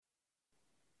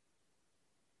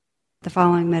The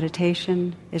following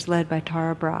meditation is led by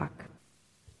Brach.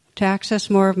 To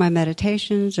access more of my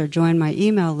meditations or join my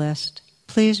email list,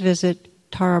 please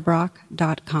visit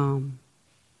tarabrach.com.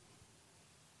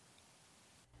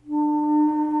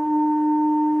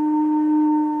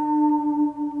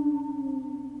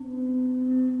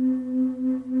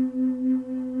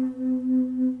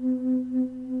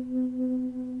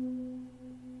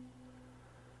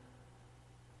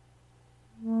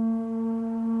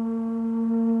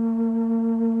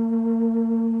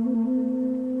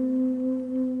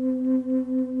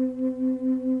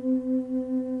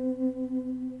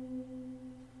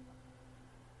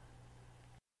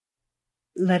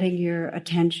 Letting your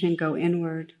attention go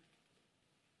inward.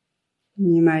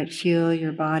 You might feel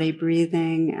your body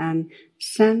breathing and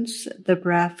sense the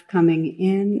breath coming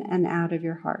in and out of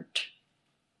your heart.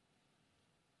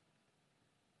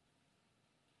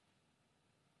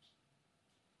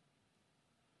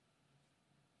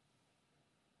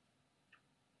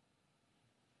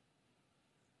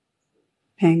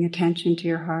 Paying attention to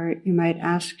your heart, you might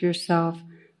ask yourself,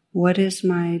 what is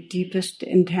my deepest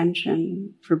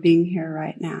intention for being here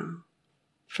right now,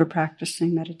 for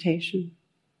practicing meditation?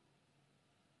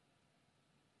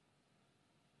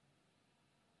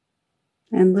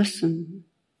 And listen.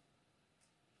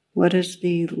 What is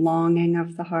the longing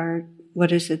of the heart?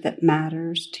 What is it that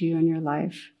matters to you in your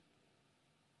life?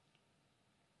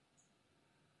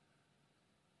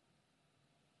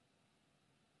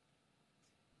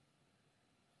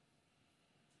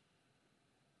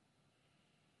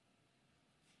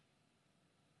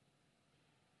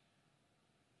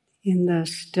 In the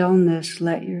stillness,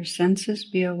 let your senses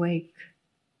be awake.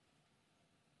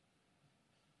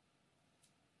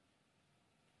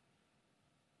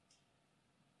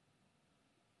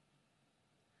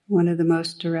 One of the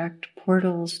most direct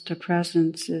portals to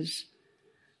presence is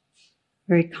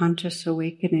very conscious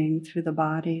awakening through the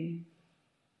body.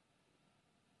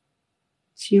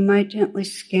 So you might gently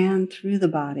scan through the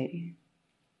body.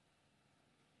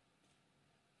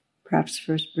 Perhaps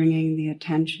first bringing the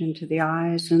attention to the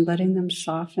eyes and letting them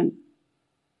soften.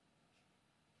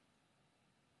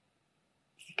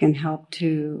 It can help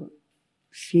to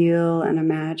feel and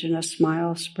imagine a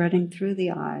smile spreading through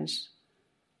the eyes,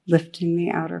 lifting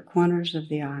the outer corners of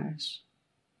the eyes.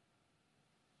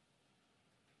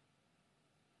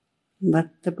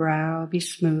 Let the brow be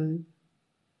smooth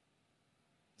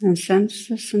and sense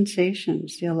the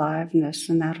sensations, the aliveness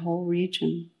in that whole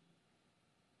region.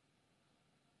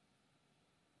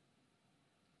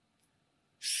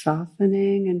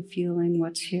 Softening and feeling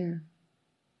what's here.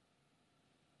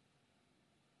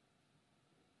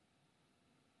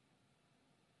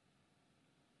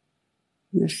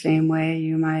 In the same way,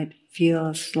 you might feel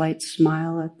a slight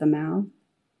smile at the mouth.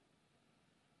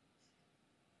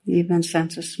 Even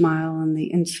sense a smile on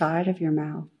the inside of your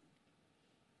mouth.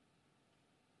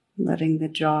 Letting the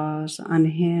jaws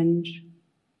unhinge,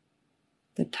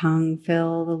 the tongue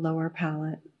fill the lower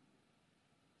palate.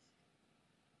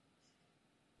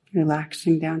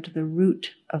 Relaxing down to the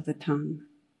root of the tongue.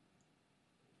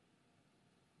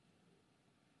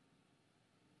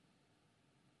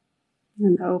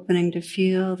 And opening to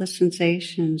feel the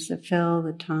sensations that fill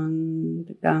the tongue,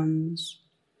 the gums,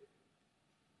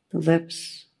 the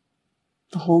lips,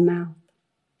 the whole mouth.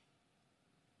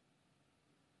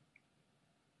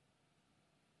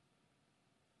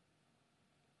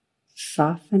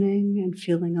 Softening and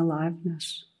feeling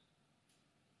aliveness.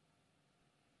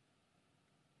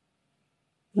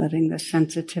 Letting the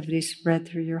sensitivity spread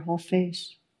through your whole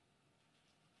face.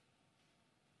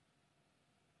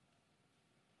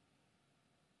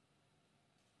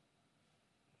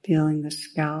 Feeling the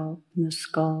scalp and the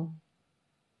skull.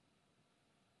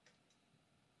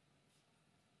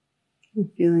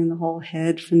 And feeling the whole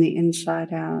head from the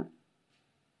inside out.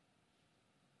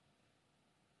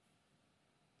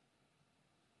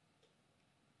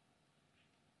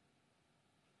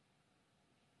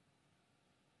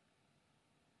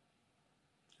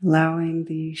 Allowing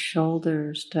the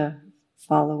shoulders to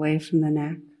fall away from the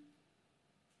neck.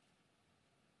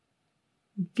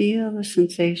 Feel the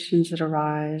sensations that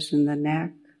arise in the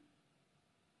neck,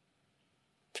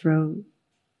 throat,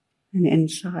 and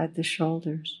inside the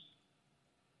shoulders.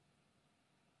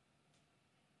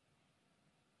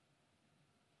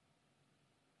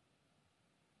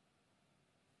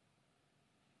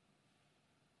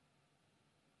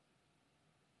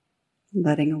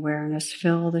 Letting awareness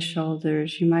fill the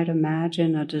shoulders, you might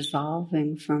imagine a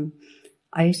dissolving from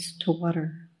ice to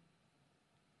water.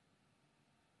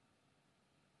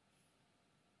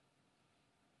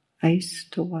 Ice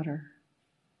to water.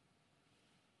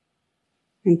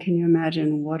 And can you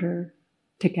imagine water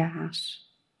to gas?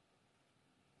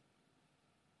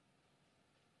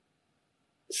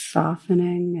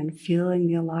 softening and feeling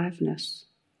the aliveness.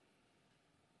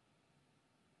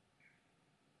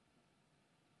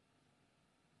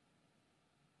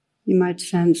 You might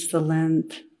sense the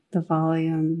length, the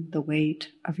volume, the weight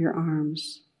of your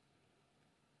arms.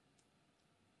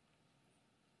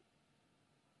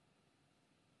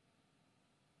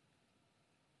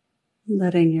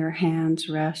 Letting your hands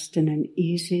rest in an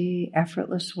easy,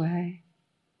 effortless way.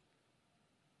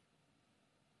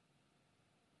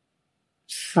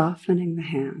 Softening the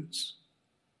hands.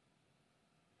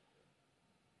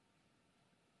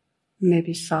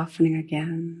 Maybe softening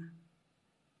again.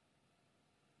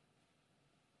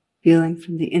 Feeling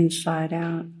from the inside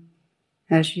out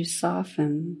as you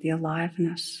soften the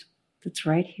aliveness that's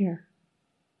right here.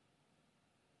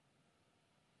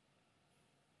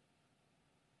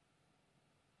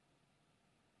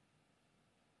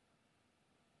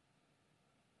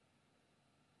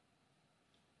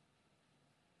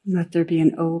 Let there be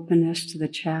an openness to the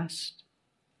chest.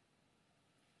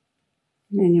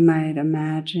 And you might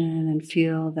imagine and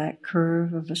feel that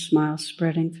curve of a smile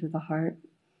spreading through the heart,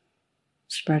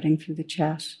 spreading through the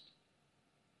chest.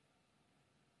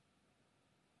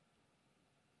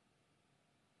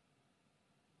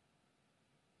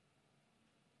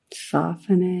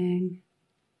 Softening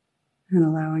and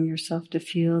allowing yourself to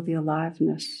feel the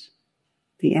aliveness,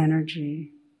 the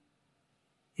energy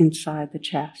inside the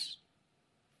chest.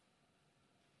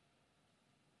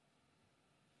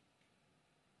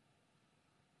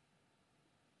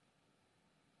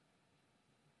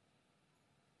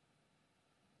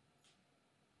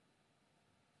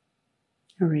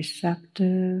 A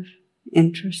receptive,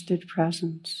 interested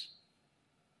presence.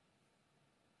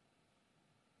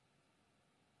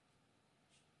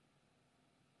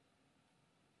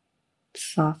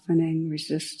 Softening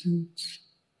resistance,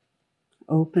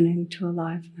 opening to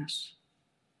aliveness.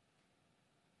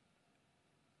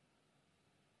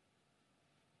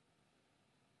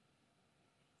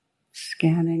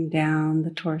 Scanning down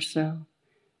the torso,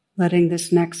 letting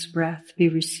this next breath be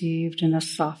received in a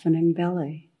softening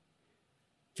belly.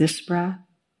 This breath,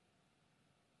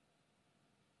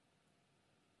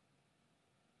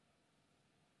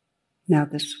 now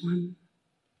this one,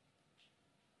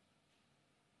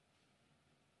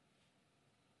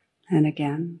 and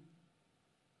again.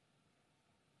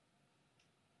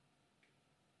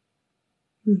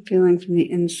 And feeling from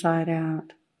the inside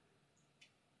out,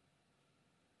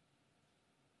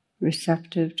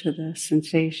 receptive to the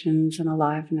sensations and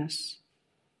aliveness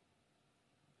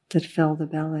that fill the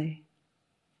belly.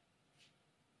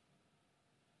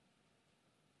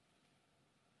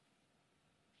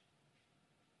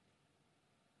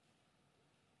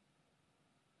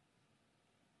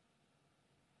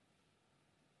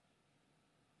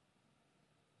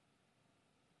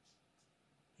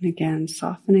 And again,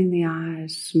 softening the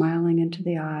eyes, smiling into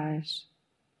the eyes.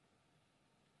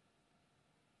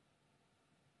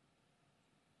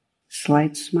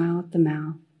 Slight smile at the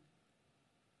mouth.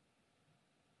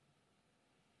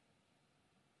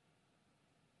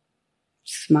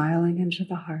 Smiling into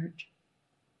the heart.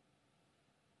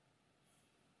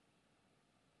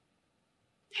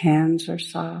 Hands are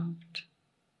soft.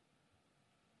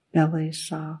 Belly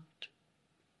soft.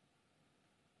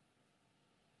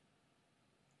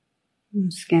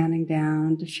 And scanning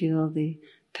down to feel the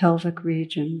pelvic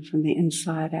region from the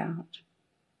inside out.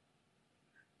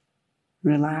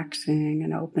 Relaxing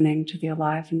and opening to the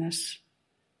aliveness,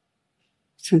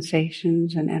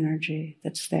 sensations and energy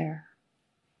that's there.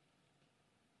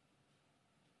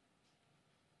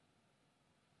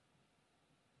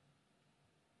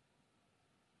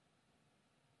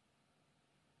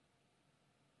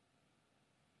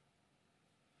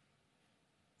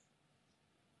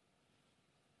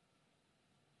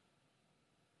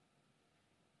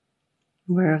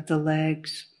 Aware of the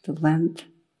legs, the length,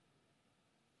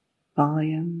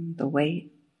 volume, the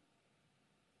weight.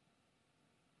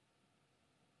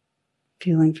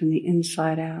 Feeling from the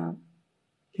inside out,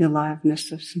 the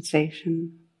aliveness of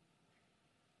sensation.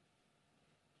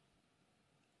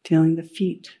 Feeling the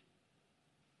feet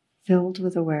filled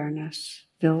with awareness,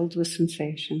 filled with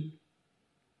sensation.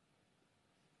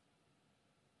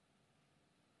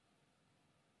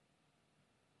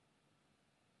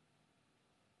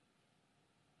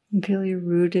 And feel your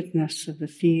rootedness of the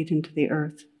feet into the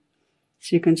earth.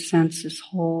 So you can sense this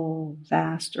whole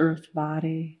vast earth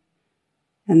body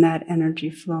and that energy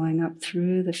flowing up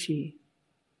through the feet,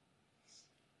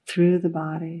 through the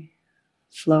body,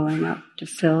 flowing up to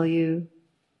fill you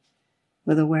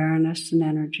with awareness and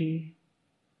energy.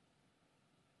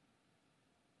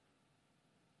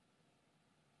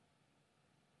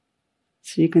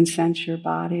 So you can sense your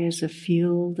body as a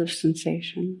field of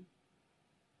sensation.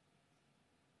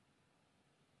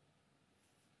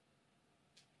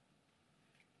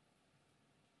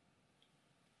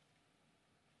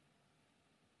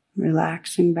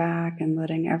 Relaxing back and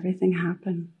letting everything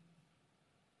happen.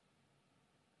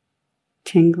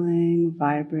 Tingling,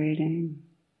 vibrating,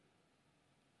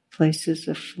 places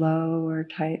of flow or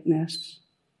tightness,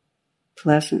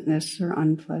 pleasantness or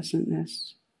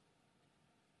unpleasantness,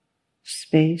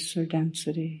 space or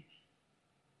density.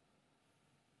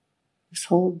 This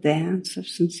whole dance of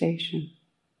sensation.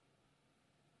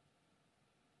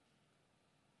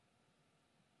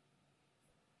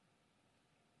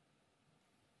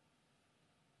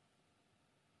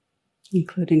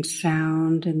 Including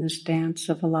sound in this dance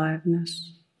of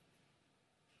aliveness.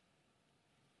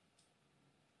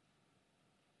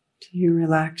 So you're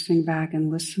relaxing back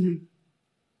and listening.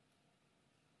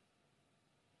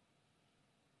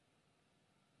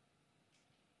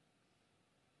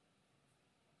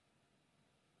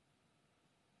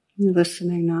 You're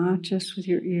listening not just with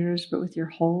your ears, but with your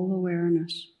whole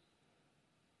awareness.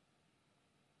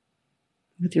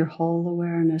 With your whole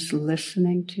awareness,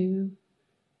 listening to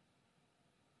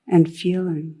and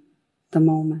feeling the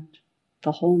moment,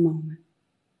 the whole moment.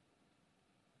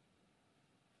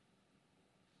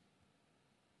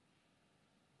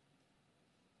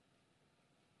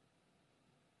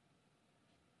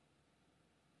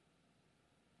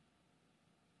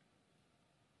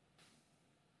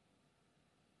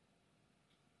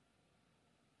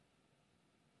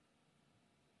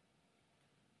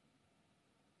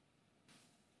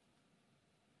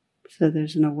 So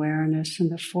there's an awareness in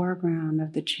the foreground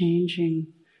of the changing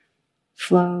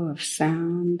flow of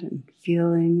sound and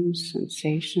feelings,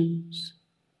 sensations.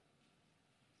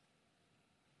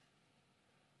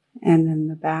 And in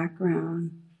the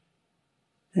background,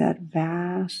 that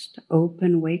vast,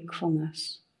 open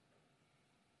wakefulness.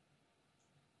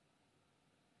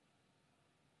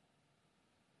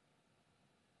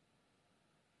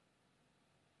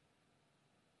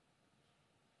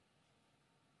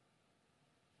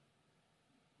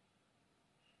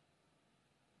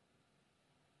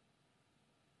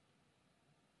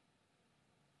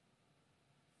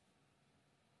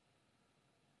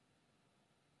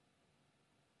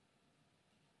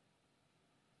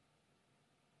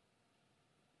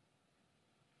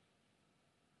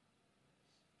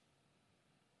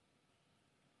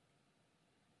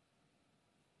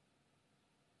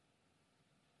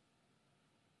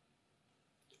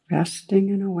 Resting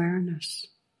in awareness,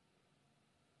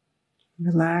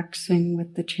 relaxing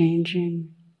with the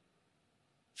changing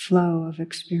flow of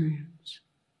experience.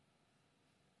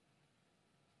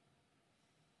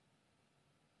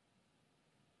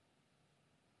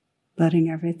 Letting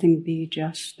everything be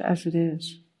just as it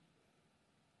is.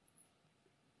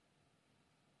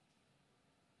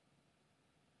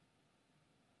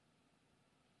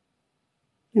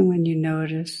 And when you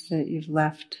notice that you've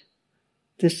left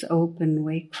this open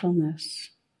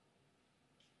wakefulness,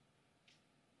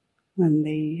 when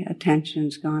the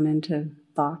attention's gone into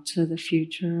thoughts of the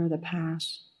future or the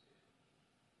past,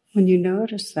 when you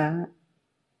notice that,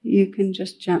 you can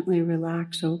just gently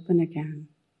relax open again,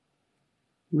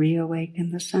 reawaken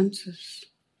the senses.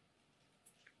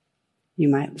 You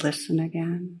might listen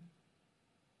again.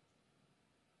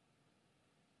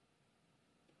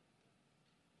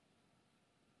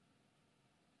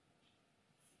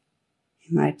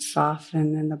 You might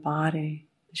soften in the body,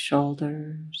 the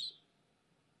shoulders,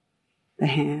 the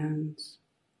hands,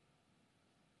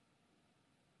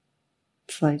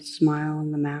 slight smile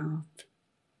in the mouth.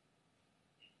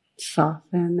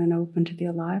 Soften and open to the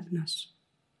aliveness.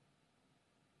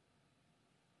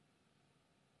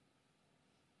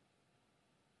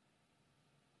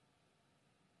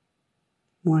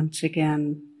 Once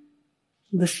again,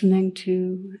 listening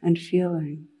to and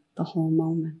feeling the whole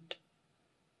moment.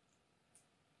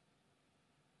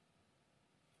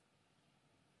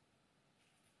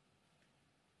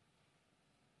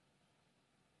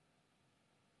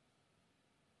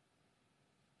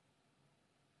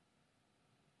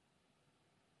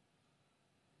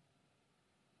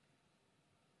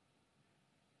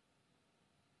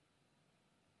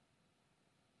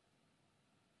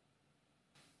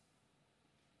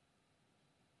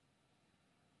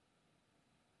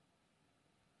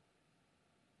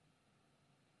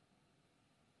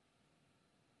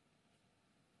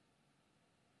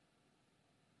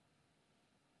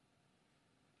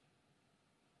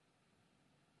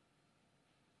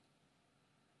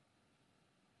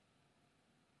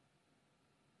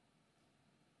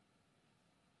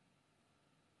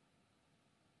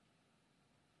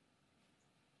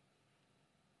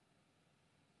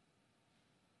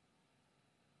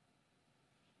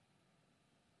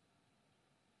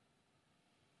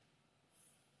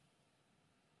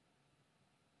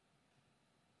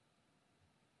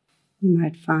 You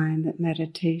might find that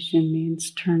meditation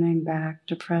means turning back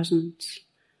to presence,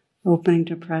 opening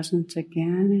to presence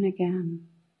again and again,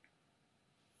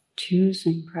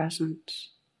 choosing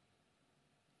presence,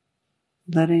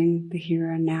 letting the here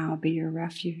and now be your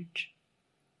refuge,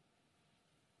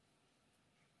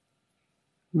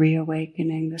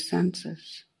 reawakening the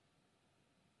senses,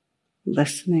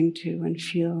 listening to and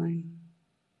feeling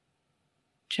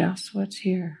just what's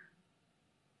here.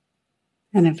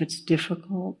 And if it's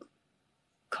difficult,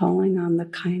 calling on the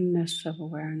kindness of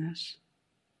awareness,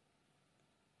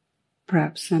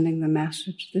 perhaps sending the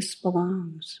message, this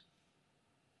belongs,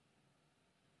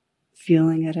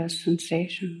 feeling it as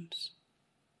sensations,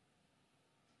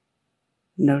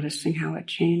 noticing how it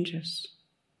changes.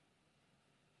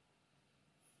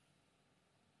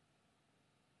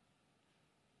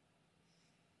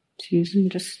 Choosing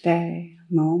to stay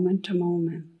moment to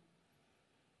moment,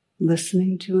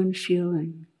 listening to and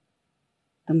feeling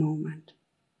the moment.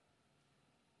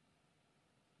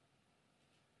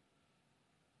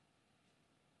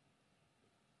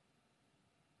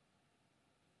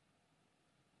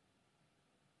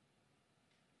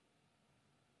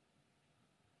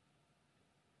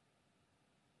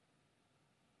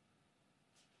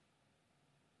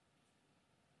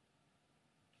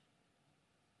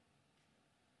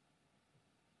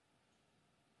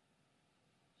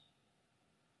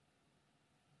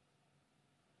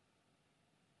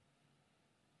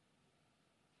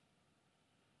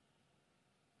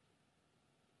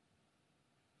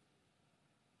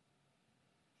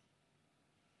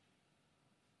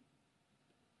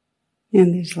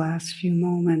 In these last few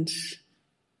moments,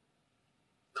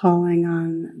 calling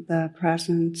on the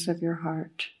presence of your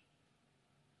heart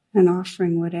and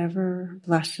offering whatever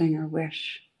blessing or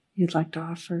wish you'd like to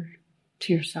offer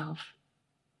to yourself,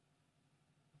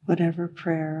 whatever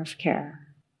prayer of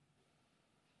care.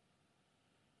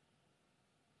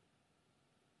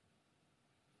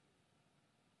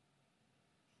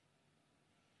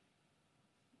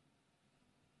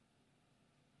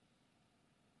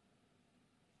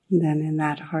 And then in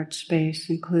that heart space,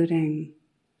 including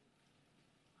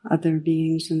other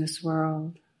beings in this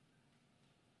world,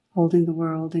 holding the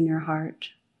world in your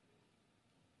heart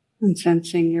and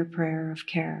sensing your prayer of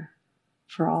care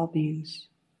for all beings.